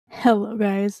Hello,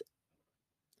 guys.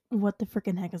 What the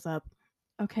freaking heck is up?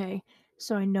 Okay,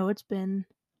 so I know it's been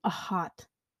a hot,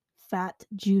 fat,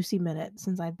 juicy minute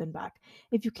since I've been back.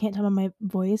 If you can't tell by my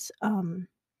voice,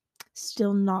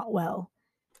 still not well.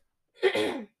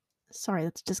 Sorry,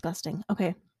 that's disgusting.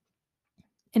 Okay,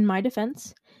 in my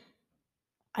defense,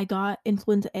 I got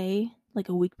influenza A like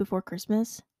a week before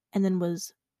Christmas and then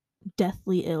was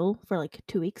deathly ill for like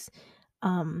 2 weeks.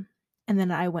 Um, and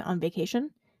then I went on vacation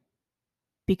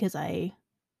because I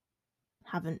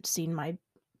haven't seen my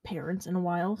parents in a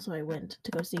while, so I went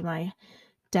to go see my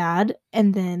dad,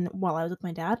 and then while I was with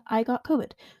my dad, I got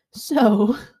COVID.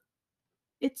 So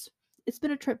it's it's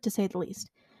been a trip to say the least.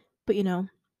 But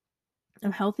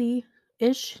I'm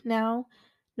healthy-ish now.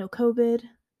 No COVID,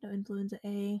 no influenza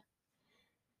A,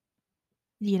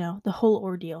 the whole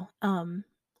ordeal.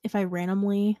 If I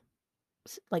randomly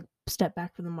like step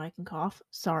back from the mic and cough,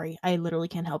 sorry. I literally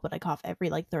can't help it. I cough every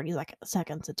like 30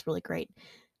 seconds. It's really great.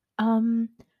 Um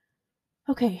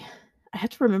okay. I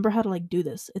have to remember how to like do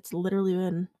this. It's literally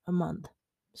been a month.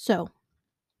 So,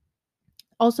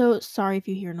 also sorry if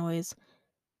you hear noise.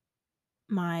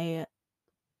 My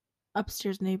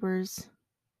upstairs neighbors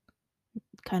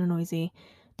kind of noisy.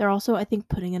 They're also, I think,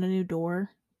 putting in a new door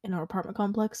in our apartment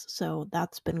complex, so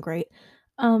that's been great.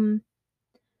 Um,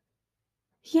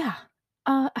 yeah.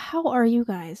 How are you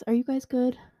guys? Are you guys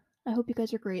good? I hope you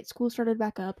guys are great. School started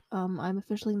back up. I'm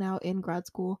officially now in grad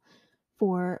school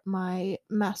for my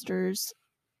master's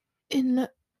in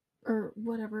or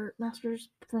whatever, master's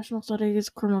professional studies,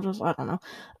 criminal justice, I don't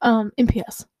know.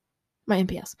 MPS. My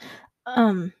MPS.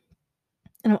 Um,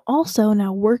 and I'm also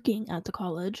now working at the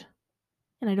college,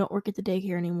 and I don't work at the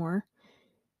daycare anymore.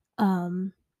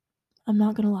 Um, I'm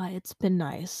not gonna lie, it's been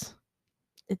nice.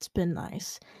 It's been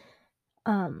nice.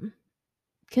 Um,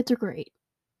 Kids are great.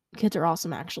 Kids are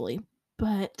awesome, actually,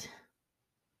 but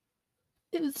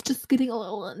it was just getting a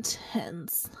little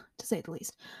intense, to say the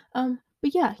least. But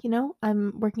yeah,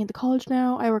 I'm working at the college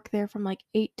now. I work there from like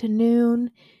 8 to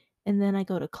noon, and then I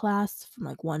go to class from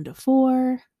like 1 to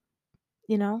 4.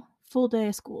 Full day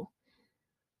of school,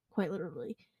 quite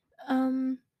literally.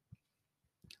 Um,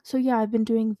 so yeah, I've been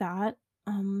doing that.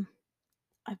 Um,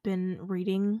 I've been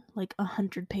reading like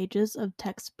 100 pages of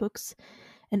textbooks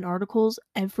and articles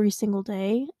every single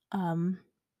day.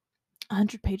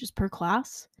 100 pages per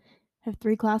class. I have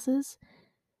 3 classes.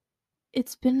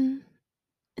 It's been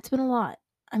it's been a lot.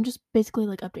 I'm just basically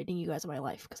like updating you guys on my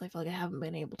life because I feel like I haven't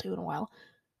been able to in a while.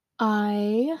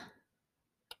 I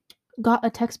got a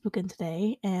textbook in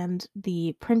today and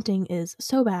the printing is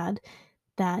so bad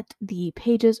that the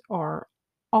pages are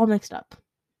all mixed up.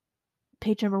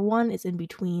 Page number 1 is in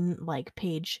between like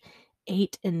page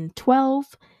 8 and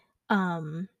 12.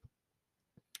 Um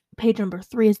Page number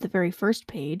 3 is the very first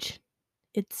page.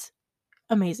 It's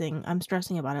amazing. I'm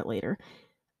stressing about it later.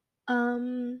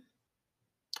 Um,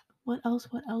 what else?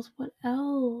 What else? What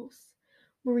else?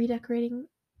 We're redecorating.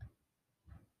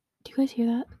 Do you guys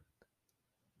hear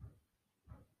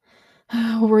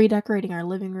that? We're redecorating our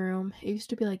living room. It used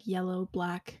to be like yellow,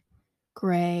 black,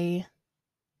 gray,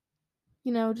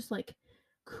 just like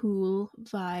cool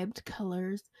vibed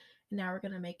colors. And now we're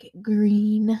gonna make it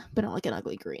green, but not like an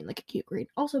ugly green, like a cute green.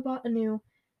 Also bought a new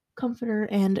comforter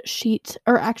and sheet,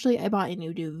 or actually I bought a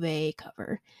new duvet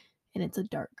cover, and it's a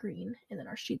dark green, and then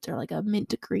our sheets are like a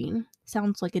mint green.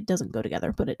 Sounds like it doesn't go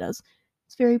together, but it does.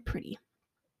 It's very pretty.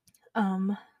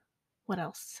 What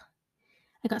else?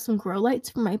 I got some grow lights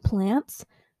for my plants.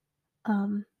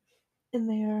 Um, and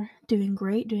they are doing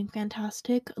great, doing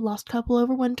fantastic. Lost a couple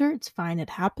over winter. It's fine, it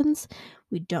happens.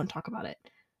 We don't talk about it.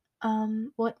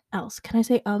 What else? Can I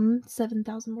say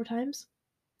 7,000 more times?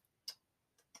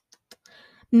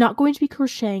 Not going to be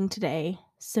crocheting today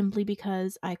simply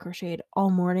because I crocheted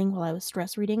all morning while I was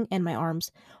stress reading and my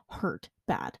arms hurt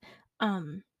bad.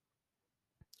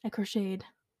 I crocheted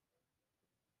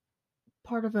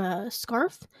part of a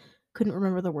scarf. Couldn't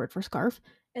remember the word for scarf.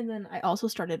 And then I also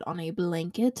started on a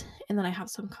blanket, and then I have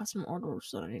some custom orders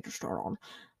that I need to start on.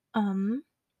 Um,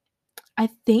 I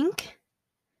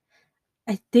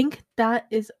think that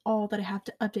is all that I have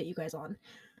to update you guys on.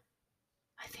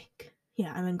 I think.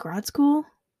 Yeah, I'm in grad school.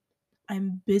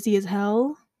 I'm busy as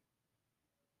hell.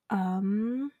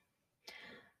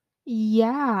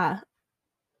 Yeah.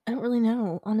 I don't really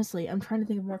know, honestly. I'm trying to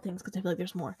think of more things because I feel like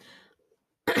there's more.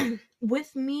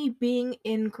 With me being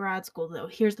in grad school, though,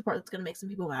 here's the part that's going to make some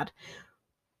people mad.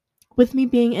 With me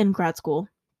being in grad school,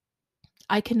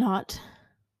 I cannot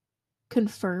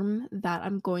confirm that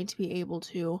I'm going to be able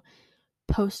to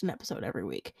post an episode every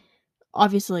week.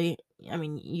 Obviously, I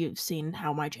mean, you've seen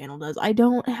how my channel does. I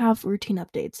don't have routine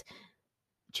updates.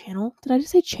 Channel? Did I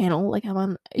just say channel? Like I'm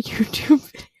on a YouTube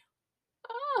video.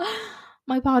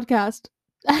 my podcast.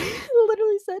 I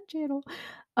literally said channel.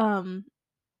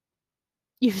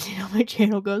 You've seen how my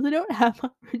channel goes. I don't have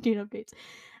routine updates.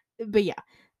 But yeah,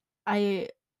 I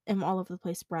am all over the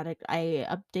place, sporadic. I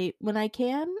update when I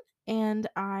can, and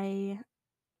I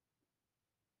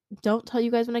don't tell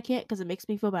you guys when I can't because it makes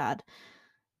me feel bad.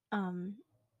 Um,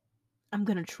 I'm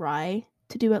gonna try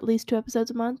to do at least 2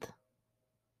 episodes a month.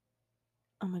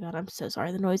 Oh my god, I'm so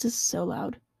sorry. The noise is so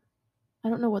loud. I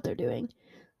don't know what they're doing.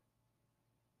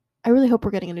 I really hope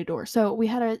we're getting a new door. So we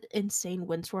had an insane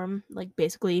windstorm. Like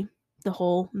basically the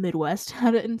whole Midwest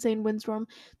had an insane windstorm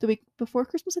the week before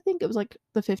Christmas. I think it was like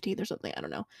the 15th or something. I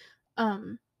don't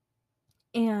know.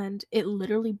 And it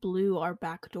literally blew our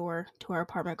back door to our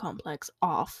apartment complex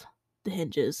off the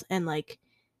hinges, and like,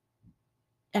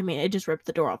 I mean, it just ripped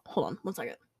the door off. Hold on, 1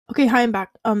 second. Okay, hi, I'm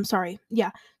back. Sorry.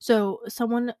 Yeah. So it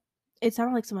sounded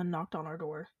like someone knocked on our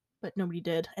door, but nobody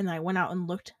did. And I went out and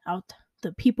looked out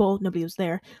the people. Nobody was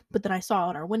there. But then I saw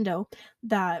out our window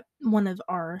that one of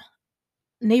our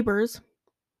neighbors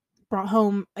brought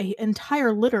home an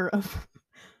entire litter of,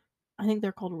 I think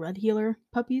they're called Red Heeler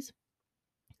puppies.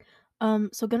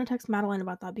 So gonna text Madeline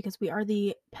about that because we are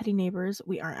the petty neighbors.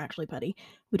 We aren't actually petty.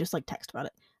 We just like text about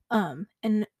it.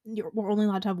 And we're only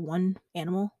allowed to have one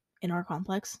animal in our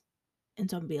complex. And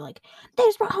so I'm be like, they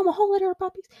just brought home a whole litter of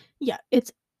puppies. Yeah,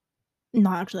 it's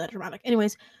not actually that dramatic.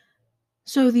 Anyways,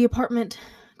 so the apartment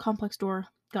complex door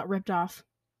got ripped off.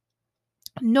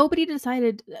 Nobody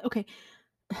decided. Okay,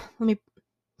 let me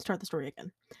start the story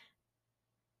again.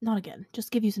 Not again.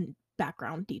 Just give you some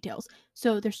background details.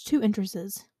 So there's 2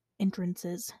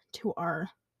 entrances to our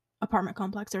apartment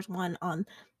complex. There's one on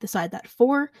the side that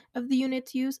 4 of the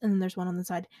units use, and then there's one on the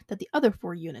side that the other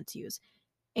 4 units use.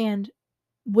 And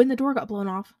when the door got blown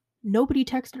off, nobody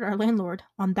texted our landlord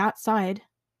on that side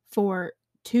for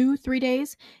 2-3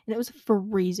 days, and it was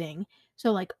freezing.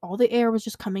 So like all the air was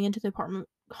just coming into the apartment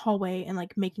hallway and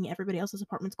like making everybody else's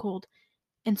apartments cold.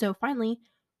 And so finally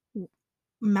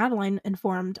Madeline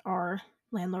informed our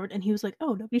landlord, and he was like,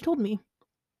 "Oh, nobody told me."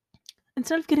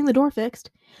 Instead of getting the door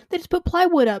fixed, they just put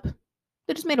plywood up.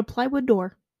 They just made a plywood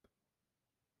door.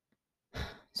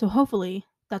 So hopefully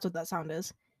that's what that sound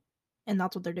is, and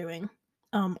that's what they're doing.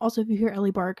 Also, if you hear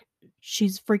Ellie bark,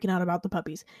 she's freaking out about the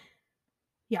puppies.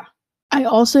 Yeah. I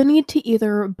also need to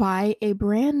either buy a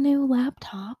brand new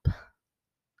laptop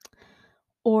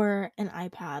or an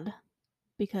iPad,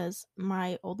 because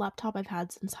my old laptop I've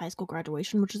had since high school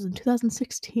graduation, which is in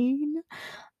 2016.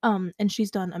 And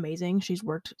she's done amazing. She's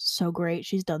worked so great.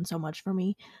 She's done so much for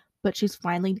me, but she's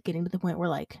finally getting to the point where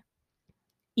like,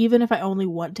 even if I only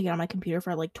want to get on my computer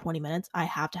for like 20 minutes, I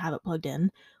have to have it plugged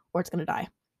in or it's going to die.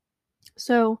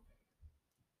 So,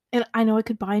 and I know I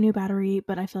could buy a new battery,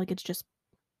 but I feel like I just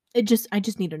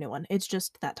need a new one. It's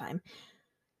just that time.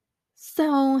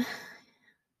 So,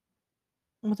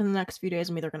 within the next few days,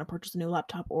 I'm either going to purchase a new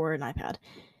laptop or an iPad.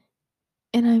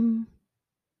 And I'm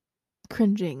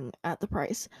cringing at the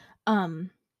price. But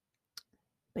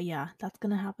yeah, that's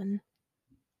going to happen.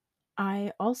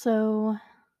 I also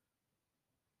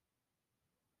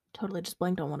totally just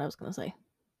blanked on what I was going to say.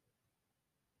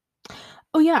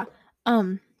 Oh yeah.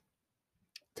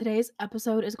 Today's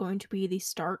episode is going to be the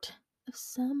start of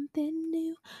something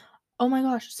new. Oh my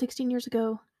gosh, 16 years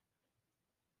ago.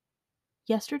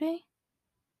 Yesterday?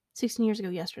 16 years ago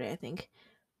yesterday, I think,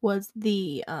 was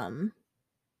the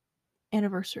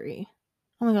anniversary.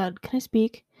 Oh my god, can I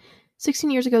speak?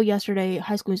 16 years ago yesterday,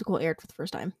 High School Musical aired for the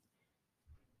first time.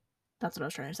 That's what I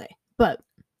was trying to say. But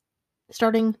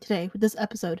starting today with this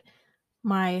episode,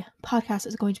 my podcast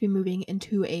is going to be moving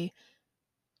into a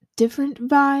different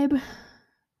vibe.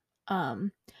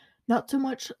 Not so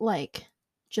much like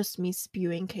just me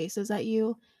spewing cases at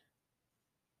you,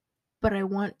 but I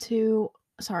want to.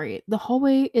 Sorry, the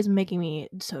hallway is making me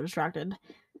so distracted,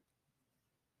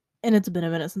 and it's been a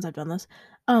minute since I've done this.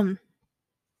 I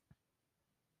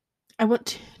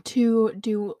want to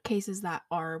do cases that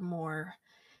are more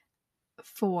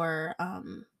for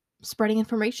spreading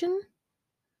information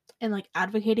and like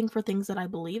advocating for things that I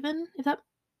believe in, if that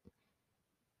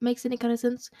makes any kind of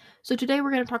sense. So today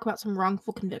we're going to talk about some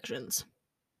wrongful convictions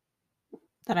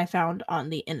that I found on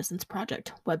the Innocence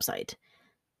Project website.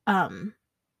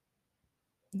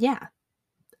 Yeah,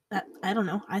 that, I don't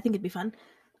know. I think it'd be fun,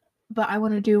 but I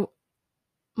want to do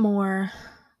more.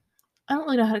 I don't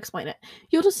really know how to explain it.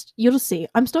 You'll just see.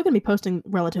 I'm still going to be posting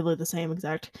relatively the same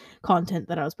exact content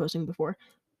that I was posting before.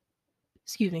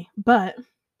 Excuse me, but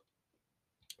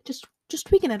just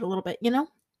tweaking it a little bit, you know?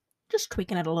 Just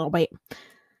tweaking it a little bit.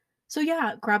 So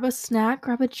yeah, grab a snack,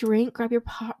 grab a drink, grab your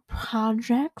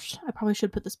projects. I probably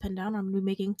should put this pen down. I'm going to be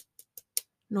making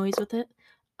noise with it.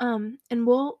 And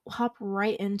we'll hop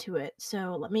right into it.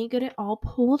 So let me get it all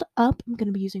pulled up. I'm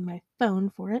gonna be using my phone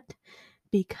for it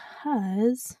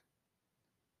because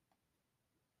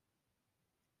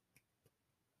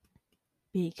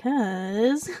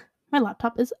my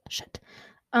laptop is shit.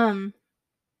 All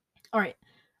right.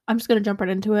 I'm just gonna jump right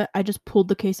into it. I just pulled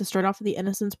the cases straight off of the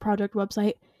Innocence Project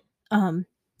website.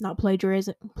 Not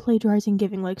plagiarizing,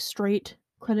 giving like straight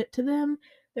credit to them.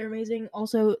 They're amazing.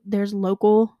 Also, there's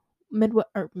local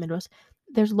Midwest.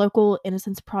 There's local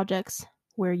Innocence projects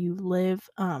where you live.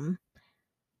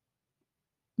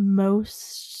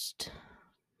 Most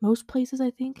places,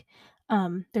 I think.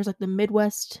 There's like the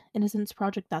Midwest Innocence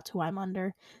Project. That's who I'm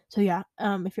under. So yeah.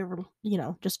 If you're ever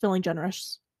just feeling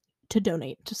generous to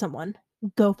donate to someone,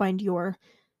 go find your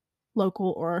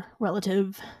local or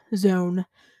relative zone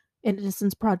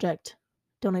Innocence Project,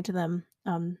 donate to them.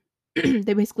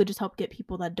 They basically just help get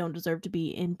people that don't deserve to be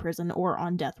in prison or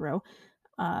on death row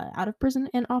out of prison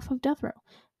and off of death row.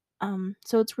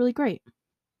 So it's really great.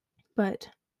 But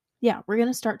yeah, we're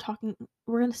gonna start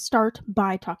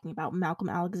by talking about Malcolm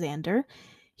Alexander.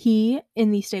 He,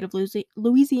 in the state of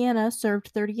Louisiana, served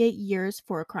 38 years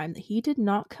for a crime that he did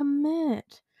not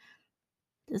commit.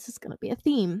 This is gonna be a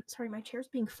theme. Sorry, my chair's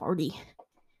being farty.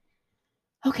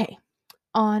 Okay.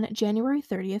 On January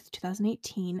 30th,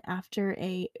 2018, after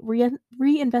a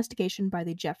reinvestigation by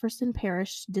the Jefferson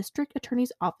Parish District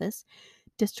Attorney's Office,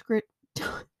 District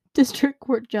District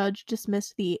Court judge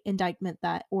dismissed the indictment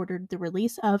that ordered the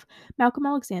release of Malcolm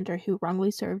Alexander, who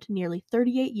wrongly served nearly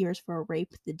 38 years for a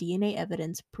rape the DNA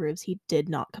evidence proves he did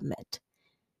not commit.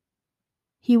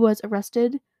 He was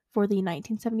arrested for the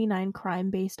 1979 crime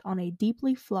based on a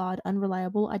deeply flawed,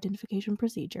 unreliable identification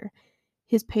procedure.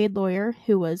 His paid lawyer,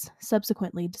 who was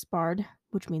subsequently disbarred,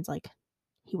 which means like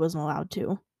he wasn't allowed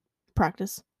to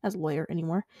practice as a lawyer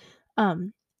anymore,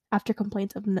 after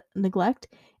complaints of neglect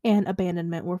and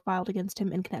abandonment were filed against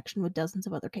him in connection with dozens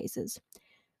of other cases.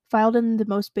 Filed in the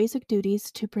most basic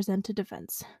duties to present a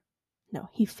defense. No,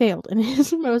 he failed in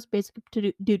his most basic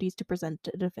duties to present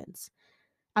a defense.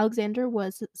 Alexander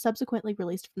was subsequently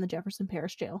released from the Jefferson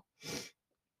Parish Jail.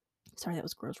 Sorry, that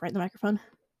was gross, right in the microphone.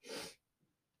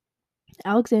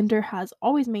 Alexander has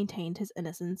always maintained his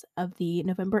innocence of the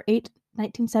November 8,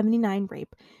 1979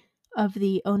 rape of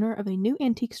the owner of a new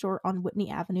antique store on Whitney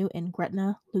Avenue in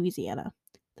Gretna, Louisiana.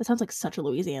 That sounds like such a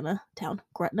Louisiana town.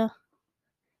 Gretna.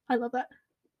 I love that.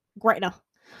 Gretna.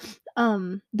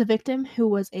 The victim, who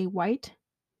was white,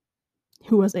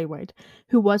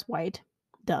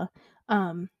 duh.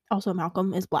 Also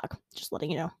Malcolm is black. Just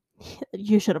letting you know.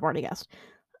 You should have already guessed.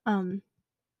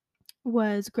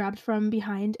 Was grabbed from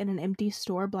behind in an empty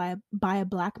store by a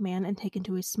black man and taken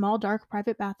to a small, dark,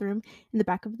 private bathroom in the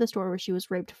back of the store where she was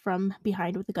raped from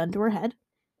behind with a gun to her head.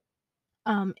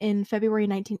 In February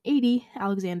 1980,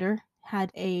 Alexander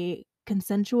had a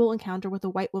consensual encounter with a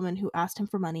white woman who asked him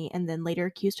for money and then later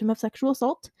accused him of sexual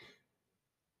assault.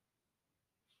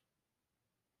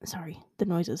 Sorry, the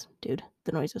noises, dude.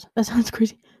 The noises. That sounds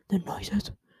crazy. The noises.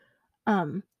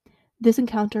 This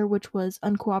encounter, which was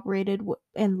uncooperated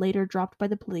and later dropped by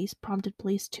the police, prompted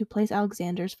police to place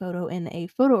Alexander's photo in a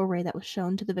photo array that was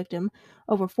shown to the victim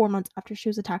over 4 months after she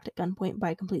was attacked at gunpoint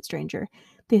by a complete stranger.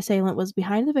 The assailant was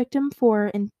behind the victim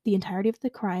for the entirety of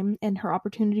the crime, and her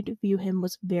opportunity to view him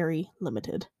was very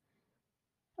limited.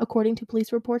 According to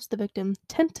police reports, the victim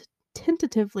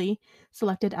tentatively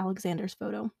selected Alexander's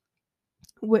photo.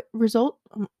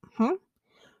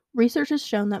 Research has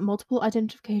shown that multiple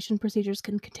identification procedures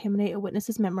can contaminate a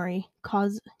witness's memory,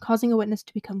 causing a witness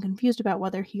to become confused about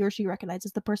whether he or she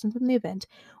recognizes the person from the event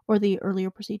or the earlier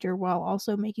procedure, while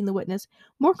also making the witness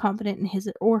more confident in his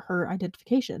or her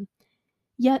identification.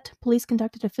 Yet, police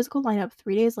conducted a physical lineup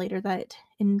 3 days later that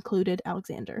included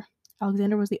Alexander.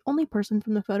 Alexander was the only person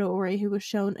from the photo array who was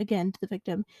shown again to the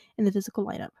victim in the physical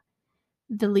lineup.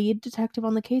 The lead detective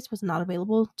on the case was not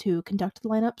available to conduct the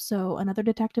lineup, so another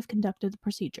detective conducted the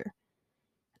procedure.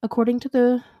 According to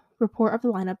the report of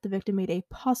the lineup, the victim made a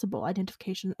possible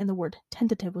identification and the word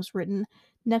tentative was written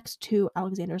next to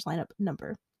Alexander's lineup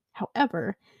number.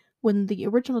 However, when the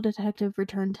original detective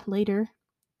returned later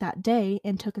that day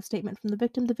and took a statement from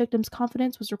the victim's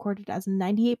confidence was recorded as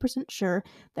 98% sure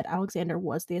that Alexander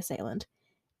was the assailant.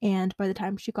 And by the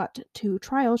time she got to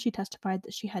trial, she testified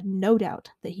that she had no doubt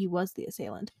that he was the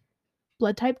assailant.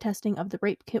 Blood type testing of the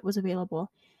rape kit was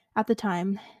available at the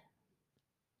time.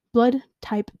 Blood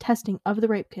type testing of the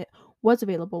rape kit was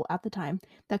available at the time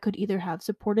that could either have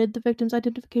supported the victim's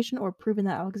identification or proven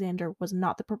that Alexander was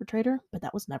not the perpetrator, but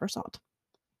that was never sought.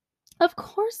 Of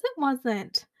course it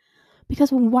wasn't.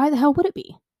 Because why the hell would it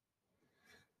be?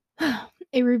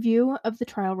 A review of the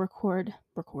trial record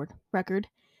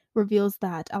reveals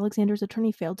that Alexander's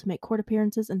attorney failed to make court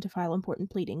appearances and to file important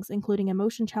pleadings, including a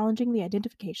motion challenging the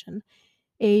identification.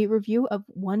 A review of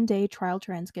one-day trial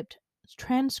transcript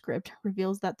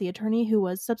reveals that the attorney, who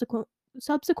was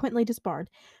subsequently disbarred,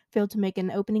 failed to make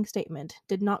an opening statement,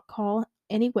 did not call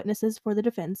any witnesses for the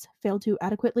defense, failed to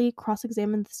adequately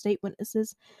cross-examine the state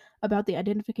witnesses about the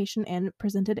identification, and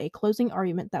presented a closing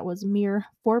argument that was mere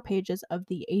 4 pages of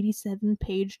the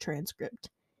 87-page transcript.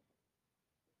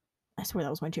 I swear that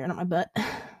was my chair, not my butt.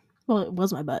 Well, it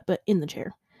was my butt, but in the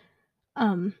chair.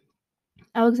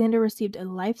 Alexander received a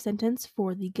life sentence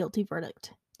for the guilty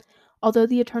verdict. Although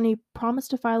the attorney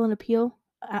promised to file an appeal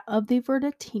of the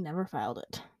verdict, he never filed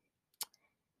it.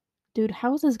 Dude,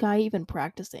 how is this guy even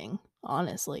practicing?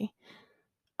 Honestly.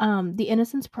 The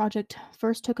Innocence Project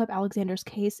first took up Alexander's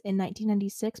case in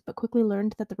 1996, but quickly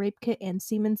learned that the rape kit and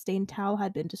semen-stained towel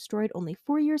had been destroyed only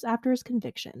 4 years after his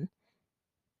conviction.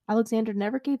 Alexander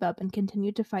never gave up and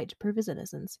continued to fight to prove his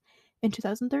innocence. In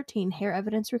 2013, hair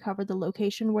evidence recovered the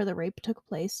location where the rape took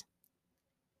place.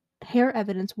 Hair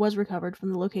evidence was recovered from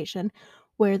the location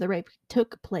where the rape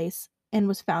took place and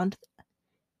was found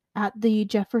at the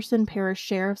Jefferson Parish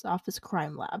Sheriff's Office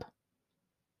Crime Lab.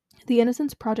 The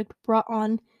Innocence Project brought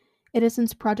on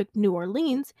Innocence Project New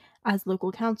Orleans as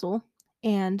local counsel,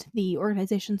 and the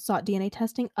organization sought DNA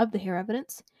testing of the hair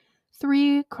evidence.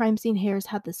 3 crime scene hairs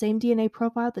had the same DNA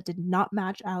profile that did not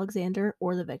match Alexander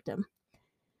or the victim.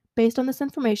 Based on this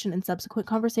information and subsequent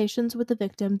conversations with the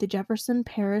victim, the Jefferson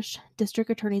Parish District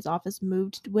Attorney's Office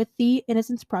moved with the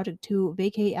Innocence Project to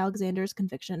vacate Alexander's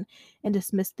conviction and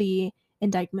dismiss the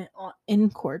indictment in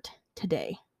court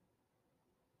today.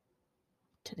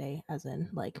 Today, as in,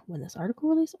 like, when this article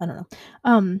released? I don't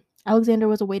know. Alexander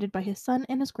was awaited by his son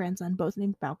and his grandson, both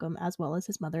named Malcolm, as well as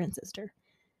his mother and sister.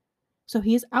 So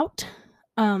he is out.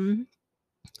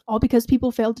 All because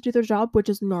people failed to do their job, which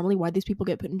is normally why these people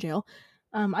get put in jail.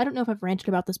 I don't know if I've ranted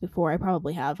about this before. I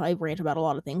probably have. I rant about a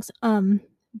lot of things.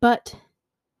 But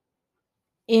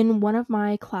in one of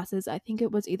my classes, I think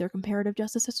it was either comparative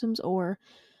justice systems or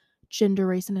gender,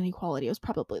 race, and inequality. It was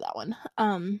probably that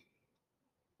one.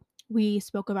 We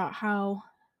spoke about how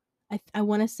I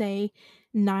want to say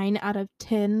 9 out of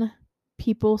 10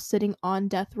 people sitting on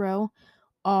death row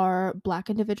are Black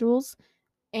individuals,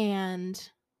 and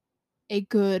a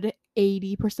good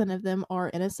 80% of them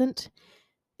are innocent,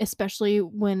 especially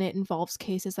when it involves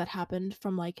cases that happened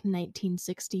from like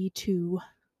 1960 to,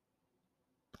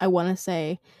 I want to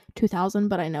say 2000,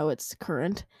 but I know it's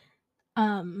current.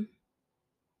 And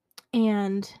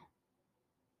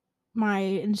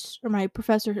my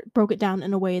professor broke it down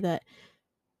in a way that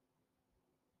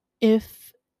I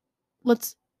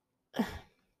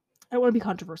don't want to be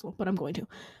controversial, but I'm going to.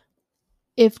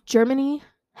 If Germany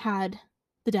had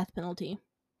the death penalty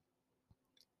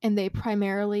and they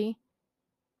primarily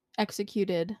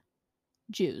executed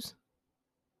Jews,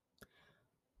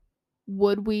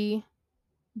 would we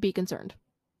be concerned?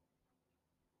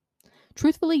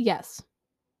 Truthfully, yes.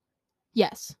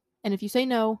 Yes. And if you say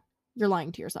no, you're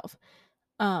lying to yourself.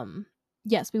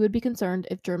 Yes, we would be concerned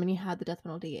if Germany had the death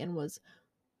penalty and was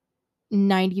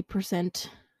 90%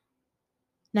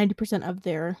 of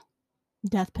their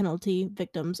death penalty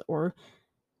victims, or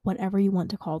whatever you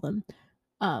want to call them,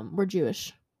 were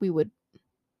Jewish. We would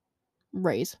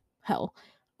raise hell.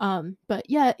 But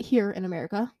yeah, here in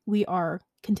America, we are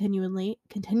continuously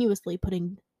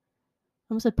putting, I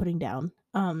almost said putting down,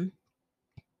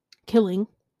 killing,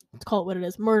 let's call it what it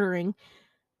is, murdering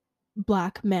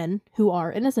Black men who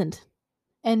are innocent.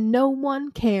 And no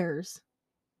one cares.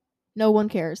 No one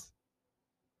cares.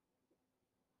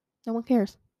 No one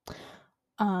cares.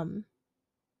 So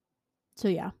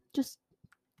yeah, just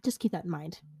keep that in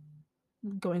mind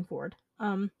going forward.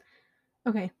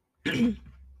 Okay.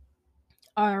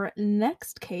 Our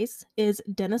next case is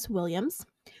Dennis Williams.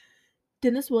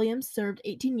 Dennis Williams served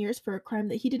 18 years for a crime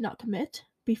that he did not commit.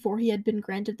 Before he had been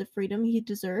granted the freedom he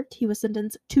deserved, he was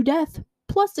sentenced to death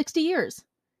plus 60 years.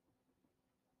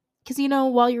 Because,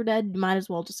 while you're dead, you might as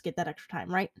well just get that extra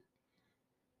time, right?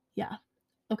 Yeah.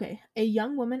 Okay. A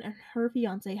young woman and her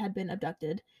fiance had been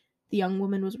abducted. The young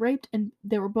woman was raped, and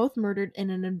they were both murdered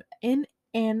in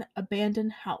an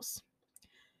abandoned house.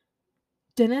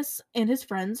 Dennis and his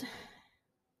friends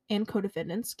and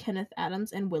co-defendants, Kenneth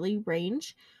Adams and Willie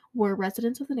Range, were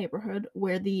residents of the neighborhood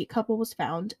where the couple was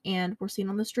found and were seen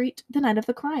on the street the night of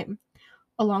the crime.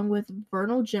 Along with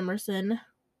Vernal Jimerson,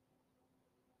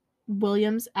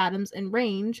 Williams, Adams, and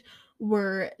Range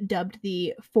were dubbed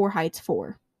the Ford Heights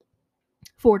Four,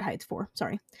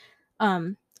 sorry.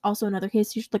 Also another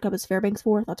case you should look up is Fairbanks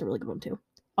 4. That's a really good one too.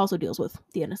 Also deals with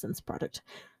the Innocence Project.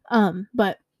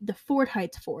 But the Ford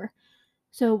Heights 4,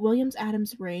 So Williams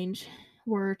Adams Range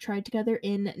were tried together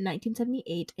in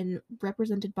 1978 and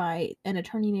represented by an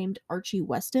attorney named Archie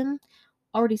Weston.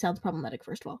 Already sounds problematic,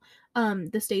 first of all.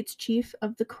 The state's chief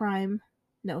of the crime.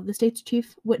 No, the state's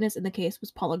chief witness in the case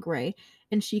was Paula Gray,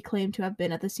 and she claimed to have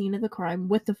been at the scene of the crime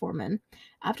with the four men.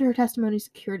 After her testimony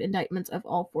secured indictments of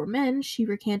all four men, she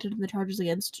recanted and the charges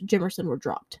against Jimerson were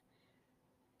dropped.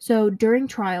 So during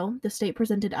trial, the state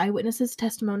presented eyewitnesses'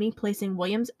 testimony placing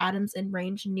Williams, Adams, and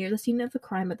Range near the scene of the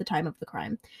crime at the time of the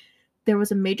crime. There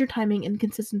was a major timing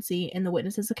inconsistency in the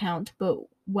witnesses' account, but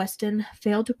Weston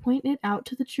failed to point it out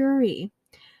to the jury.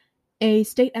 A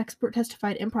state expert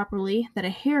testified improperly that a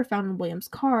hair found in Williams'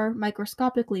 car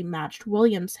microscopically matched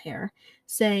Williams' hair,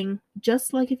 saying,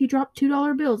 "Just like if you drop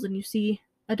 $2 bills and you see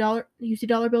dollar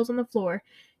bills on the floor,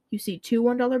 you see two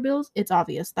 $1 bills, it's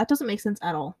obvious." That doesn't make sense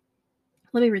at all.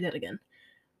 Let me read that again.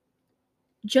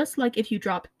 Just like if you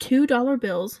drop $2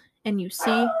 bills and you see...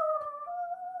 Oh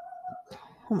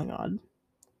my god.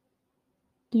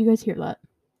 Did you guys hear that?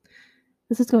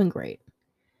 This is going great.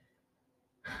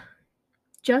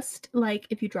 Just like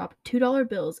if you drop $2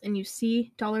 bills and you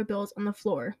see dollar bills on the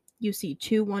floor, you see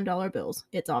two $1 bills.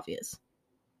 It's obvious.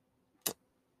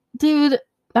 Dude,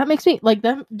 that makes me,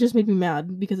 that just made me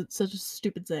mad because it's such a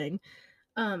stupid saying.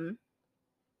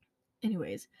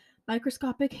 Anyways,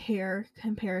 microscopic hair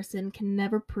comparison can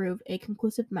never prove a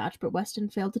conclusive match, but Weston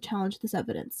failed to challenge this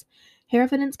evidence. Hair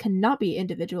evidence cannot be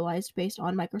individualized based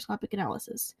on microscopic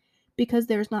analysis. Because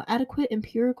there is not adequate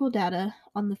empirical data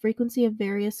on the frequency of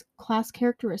various class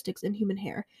characteristics in human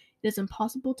hair, it is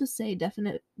impossible to say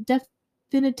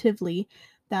definitively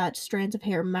that strands of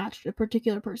hair matched a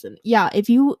particular person. Yeah, if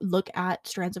you look at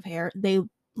strands of hair, they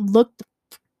look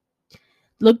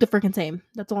the freaking same.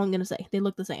 That's all I'm gonna say. They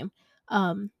look the same.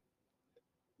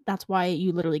 That's why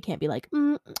you literally can't be like,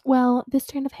 well, this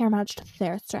strand of hair matched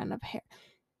their strand of hair.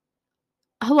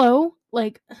 Hello?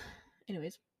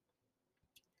 Anyways.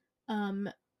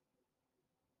 I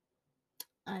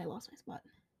lost my spot.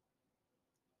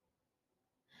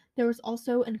 There was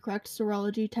also incorrect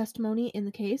serology testimony in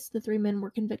the case. The three men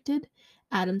were convicted.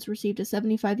 Adams received a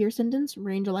 75-year sentence,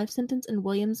 Range a life sentence, and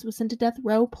Williams was sent to death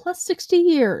row plus 60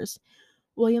 years.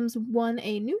 Williams won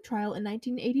a new trial in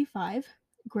 1985.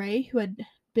 Gray, who had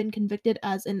been convicted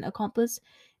as an accomplice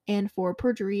and for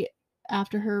perjury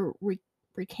after her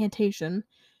recantation,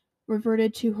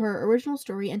 reverted to her original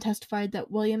story and testified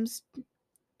against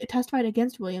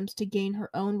Williams to gain her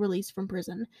own release from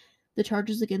prison. The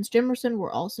charges against Jimerson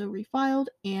were also refiled,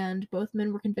 and both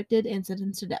men were convicted and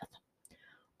sentenced to death.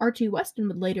 Archie Weston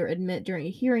would later admit during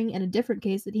a hearing in a different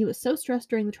case that he was so stressed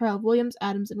during the trial of Williams,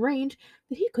 Adams, and Range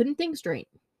that he couldn't think straight.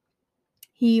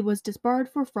 He was disbarred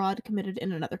for fraud committed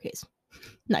in another case.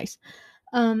 Nice.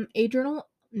 A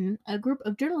group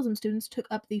of journalism students took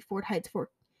up the Fort Heights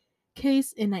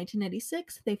case in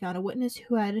 1996. They found a witness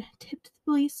who had tipped the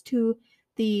police to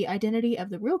the identity of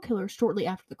the real killer shortly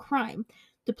after the crime.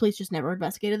 The police just never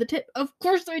investigated the tip. Of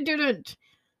course they didn't!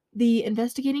 The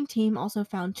investigating team also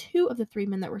found two of the three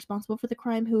men that were responsible for the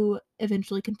crime who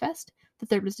eventually confessed. The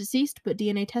third was deceased, but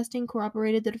DNA testing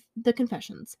corroborated the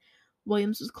confessions.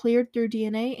 Williams was cleared through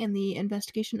DNA, and the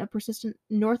investigation of persistent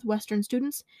Northwestern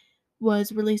students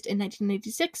was released in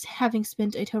 1986, having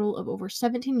spent a total of over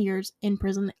 17 years in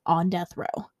prison on death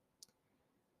row.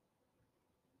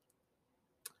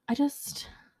 I just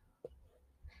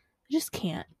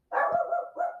can't.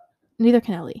 Neither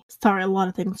can Ellie. Sorry, a lot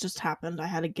of things just happened. I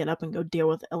had to get up and go deal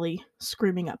with Ellie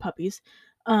screaming at puppies.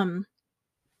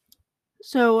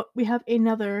 So we have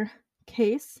another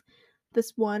case.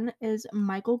 This one is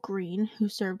Michael Green, who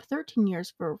served 13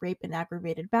 years for rape and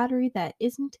aggravated battery that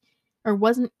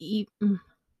wasn't even...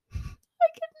 I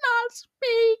cannot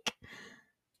speak!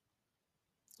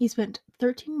 He spent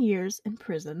 13 years in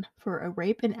prison for a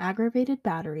rape and aggravated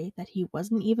battery that he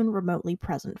wasn't even remotely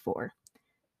present for.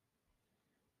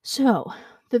 So,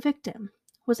 the victim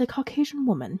was a Caucasian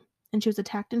woman, and she was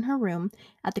attacked in her room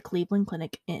at the Cleveland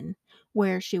Clinic Inn,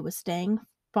 where she was staying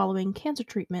following cancer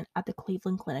treatment at the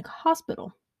Cleveland Clinic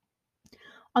Hospital.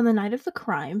 On the night of the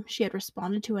crime, she had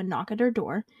responded to a knock at her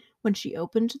door. When she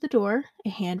opened the door, a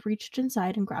hand reached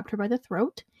inside and grabbed her by the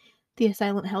throat. The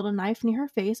assailant held a knife near her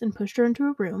face and pushed her into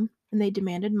a room, and they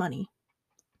demanded money.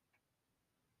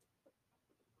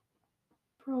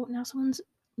 Bro, now someone's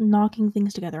knocking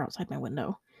things together outside my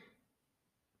window.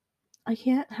 I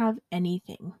can't have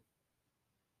anything.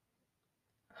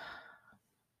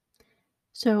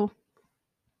 So,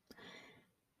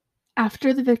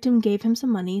 after the victim gave him some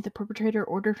money, the perpetrator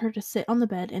ordered her to sit on the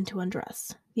bed and to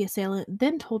undress. The assailant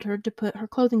then told her to put her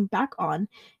clothing back on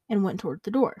and went toward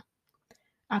the door.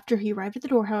 After he arrived at the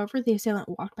door, however, the assailant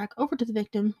walked back over to the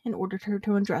victim and ordered her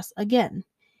to undress again.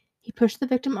 He pushed the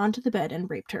victim onto the bed and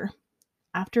raped her.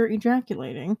 After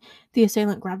ejaculating, the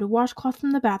assailant grabbed a washcloth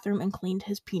from the bathroom and cleaned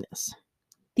his penis.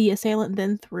 The assailant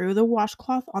then threw the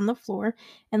washcloth on the floor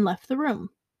and left the room.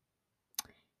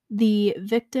 The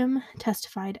victim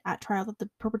testified at trial that the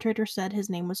perpetrator said his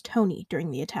name was Tony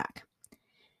during the attack.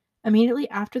 Immediately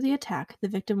after the attack, the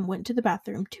victim went to the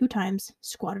bathroom 2 times,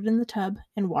 squatted in the tub,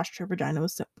 and washed her vagina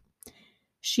with soap.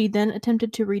 She then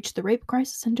attempted to reach the rape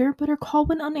crisis center, but her call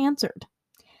went unanswered.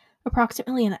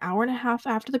 Approximately an hour and a half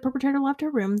after the perpetrator left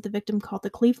her room, the victim called the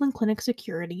Cleveland Clinic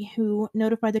security, who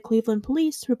notified the Cleveland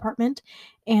Police Department,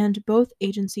 and both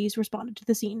agencies responded to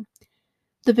the scene.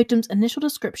 The victim's initial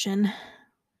description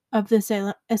of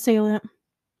the assailant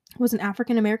was an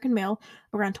African-American male,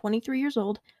 around 23 years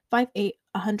old, 5'8",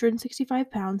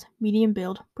 165 pounds, medium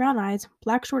build, brown eyes,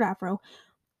 black short afro,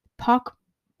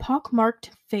 pock-marked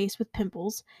face with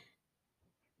pimples,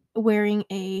 wearing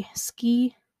a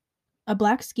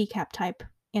black ski cap type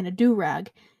and a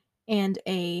do-rag, and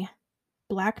a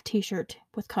black t-shirt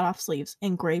with cut-off sleeves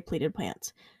and gray pleated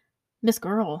pants. Miss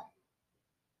Girl.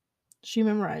 She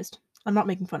memorized. I'm not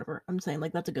making fun of her. I'm saying,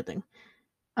 like, that's a good thing.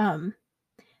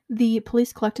 The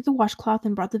police collected the washcloth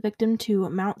and brought the victim to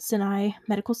Mount Sinai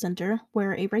Medical Center,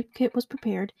 where a rape kit was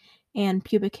prepared and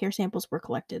pubic hair samples were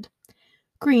collected.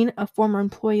 Green, a former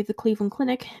employee of the Cleveland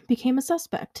Clinic, became a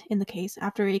suspect in the case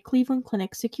after a Cleveland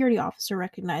Clinic security officer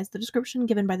recognized the description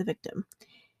given by the victim.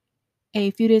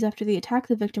 A few days after the attack,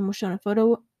 the victim was shown a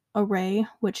photo array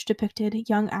which depicted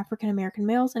young African-American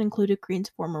males and included Green's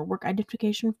former work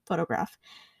identification photograph.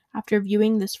 After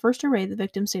viewing this first array, the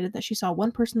victim stated that she saw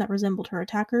one person that resembled her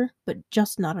attacker, but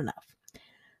just not enough.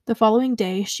 The following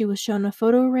day, she was shown a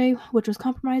photo array which was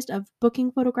comprised of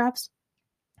booking photographs.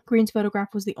 Green's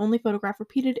photograph was the only photograph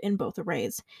repeated in both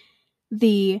arrays.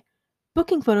 The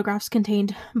booking photographs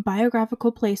contained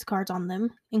biographical place cards on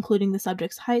them, including the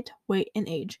subject's height, weight, and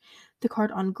age. The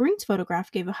card on Green's photograph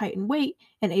gave a height and weight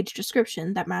and age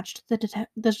description that matched the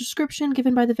description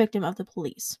given by the victim to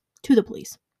the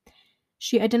police.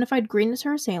 She identified Green as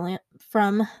her assailant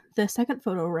from the second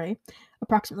photo array.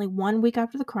 Approximately 1 week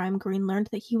after the crime, Green learned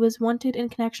that he was wanted in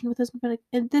connection with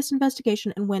this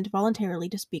investigation and went voluntarily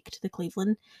to speak to the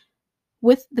Cleveland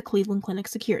Clinic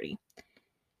security.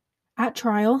 At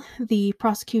trial, the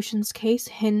prosecution's case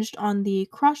hinged on the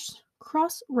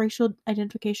cross-racial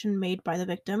identification made by the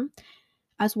victim,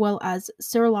 as well as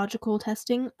serological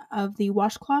testing of the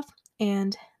washcloth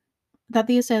and that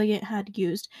the assailant had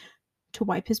used to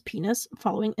wipe his penis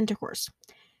following intercourse.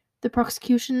 The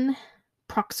prosecution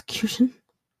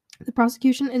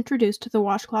introduced the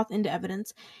washcloth into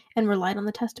evidence and relied on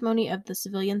the testimony of the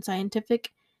civilian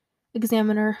scientific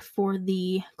examiner for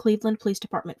the Cleveland Police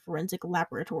Department Forensic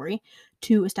Laboratory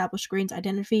to establish Green's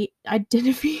identity as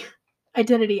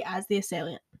the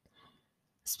assailant.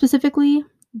 Specifically,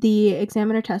 the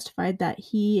examiner testified that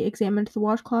he examined the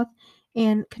washcloth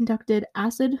and conducted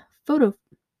acid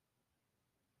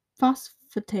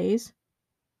phosphatase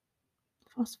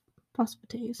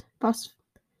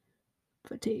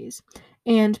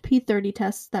and P30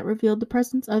 tests that revealed the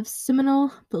presence of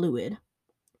seminal fluid.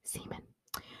 Semen.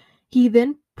 He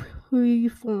then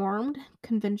performed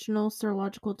conventional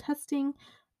serological testing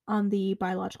on the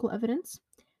biological evidence.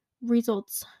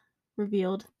 Results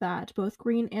revealed that both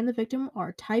Green and the victim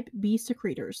are type B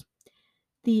secretors.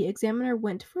 The examiner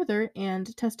went further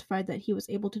and testified that he was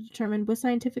able to determine with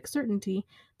scientific certainty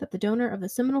that the donor of the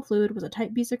seminal fluid was a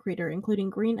type B secretor,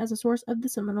 including Green as a source of the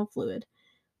seminal fluid,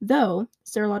 though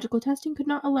serological testing could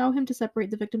not allow him to separate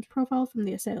the victim's profile from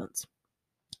the assailant's.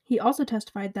 He also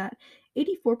testified that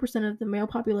 84% of the male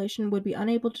population would be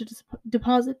unable to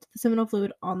deposit the seminal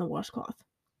fluid on the washcloth,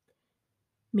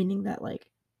 meaning that,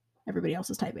 like, everybody else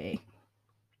is type A.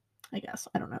 I guess.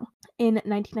 I don't know. In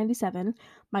 1997,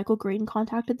 Michael Green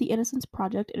contacted the Innocence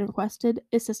Project and requested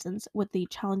assistance with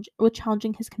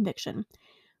challenging his conviction.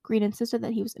 Green insisted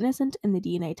that he was innocent and the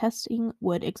DNA testing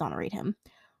would exonerate him.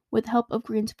 With the help of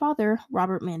Green's father,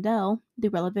 Robert Mandel, the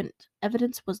relevant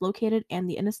evidence was located and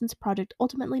the Innocence Project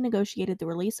ultimately negotiated the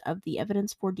release of the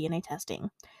evidence for DNA testing.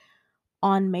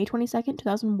 On May 22,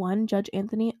 2001, Judge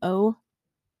Anthony O.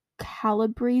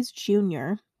 Calabrese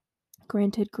Jr.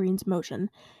 granted Green's motion,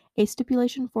 a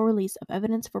stipulation for release of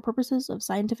evidence for purposes of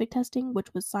scientific testing,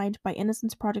 which was signed by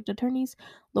Innocence Project attorneys,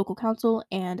 local counsel,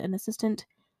 and an assistant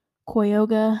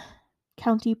Cuyahoga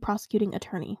County prosecuting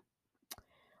attorney.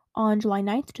 On July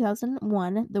 9,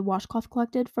 2001, the washcloth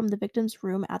collected from the victim's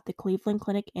room at the Cleveland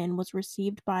Clinic Inn was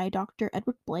received by Dr.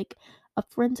 Edward Blake of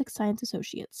Forensic Science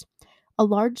Associates.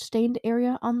 A large stained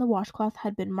area on the washcloth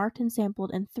had been marked and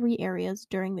sampled in 3 areas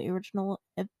during the original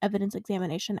evidence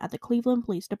examination at the Cleveland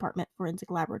Police Department Forensic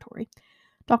Laboratory.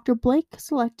 Dr. Blake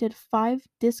selected 5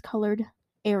 discolored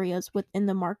areas within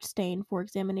the marked stain for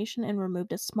examination and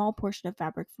removed a small portion of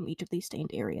fabric from each of these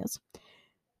stained areas.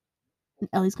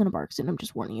 Ellie's gonna bark soon, I'm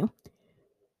just warning you.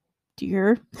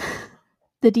 Dear.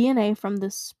 The DNA from the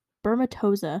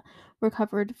spermatoza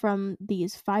recovered from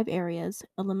these 5 areas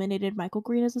eliminated Michael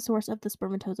Green as a source of the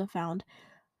spermatoza found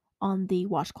on the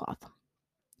washcloth.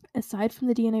 Aside from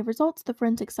the DNA results, the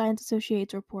Forensic Science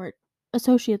Associates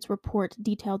report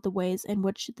detailed the ways in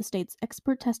which the state's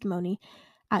expert testimony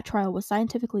at trial was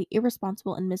scientifically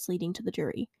irresponsible and misleading to the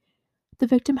jury. The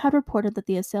victim had reported that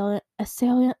the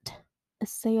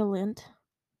assailant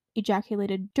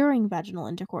ejaculated during vaginal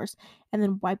intercourse and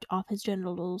then wiped off his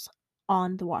genitals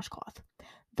on the washcloth.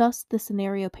 Thus, the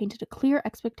scenario painted a clear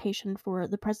expectation for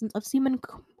the presence of semen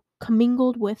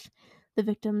commingled with the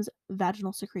victim's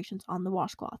vaginal secretions on the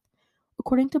washcloth.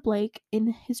 According to Blake, in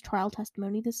his trial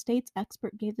testimony, the state's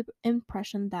expert gave the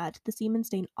impression that the semen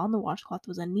stain on the washcloth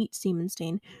was a neat semen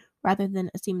stain rather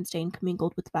than a semen stain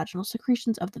commingled with vaginal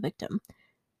secretions of the victim,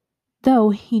 though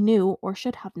he knew, or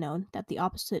should have known, that the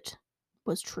opposite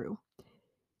was true.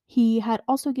 He had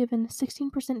also given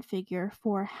 16% figure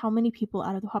for how many people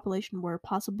out of the population were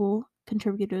possible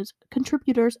contributors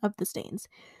of the stains.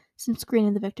 Since Green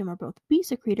and the victim are both B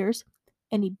secretors,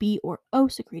 any B or O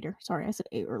secretor, sorry, I said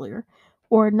A earlier,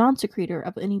 or non-secretor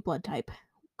of any blood type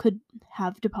could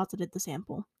have deposited the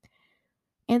sample.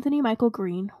 Anthony Michael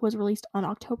Green was released on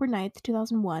October 9th,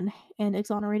 2001, and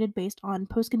exonerated based on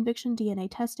post-conviction DNA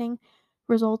testing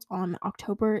results on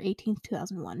October 18th,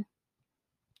 2001.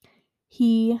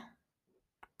 He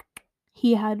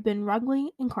had been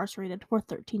wrongly incarcerated for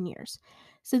 13 years.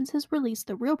 Since his release,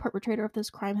 the real perpetrator of this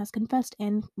crime has confessed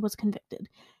and was convicted.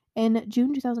 In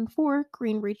June 2004,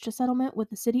 Green reached a settlement with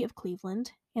the city of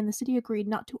Cleveland, and the city agreed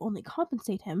not to only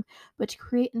compensate him, but to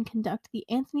create and conduct the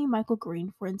Anthony Michael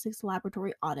Green Forensics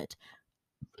Laboratory audit.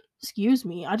 Excuse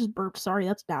me, I just burped, sorry,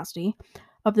 that's nasty.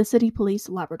 Of the city police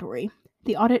laboratory.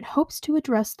 The audit hopes to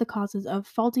address the causes of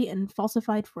faulty and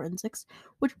falsified forensics,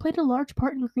 which played a large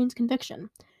part in Green's conviction.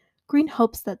 Green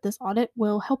hopes that this audit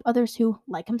will help others who,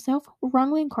 like himself, were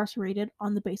wrongly incarcerated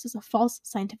on the basis of false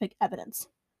scientific evidence.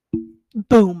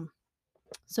 Boom.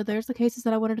 So there's the cases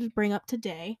that I wanted to bring up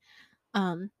today.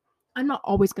 I'm not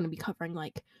always going to be covering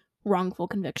like wrongful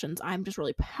convictions. I'm just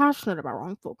really passionate about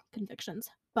wrongful convictions.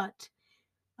 But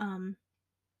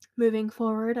moving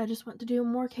forward, I just want to do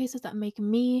more cases that make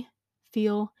me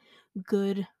feel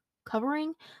good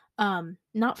covering.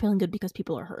 Not feeling good because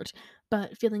people are hurt,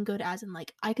 but feeling good as in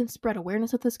like I can spread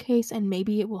awareness of this case and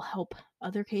maybe it will help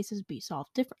other cases be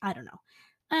solved different. I don't know.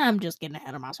 I'm just getting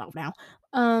ahead of myself now.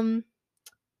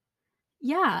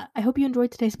 Yeah, I hope you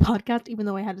enjoyed today's podcast, even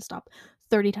though I had to stop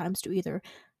 30 times to either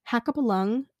hack up a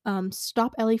lung,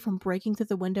 stop Ellie from breaking through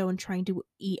the window and trying to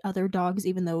eat other dogs,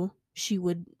 even though she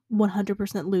would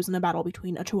 100% lose in a battle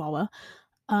between a chihuahua,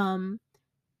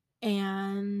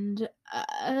 and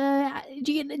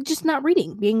just not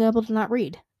reading, being able to not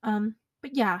read.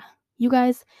 But yeah, you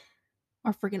guys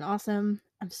are freaking awesome.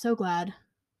 I'm so glad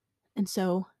and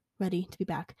so ready to be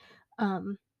back.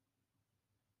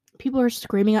 People are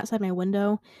screaming outside my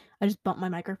window. I just bumped my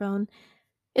microphone.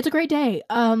 It's a great day.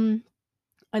 I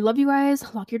love you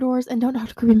guys. Lock your doors and don't talk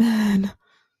to creepy men.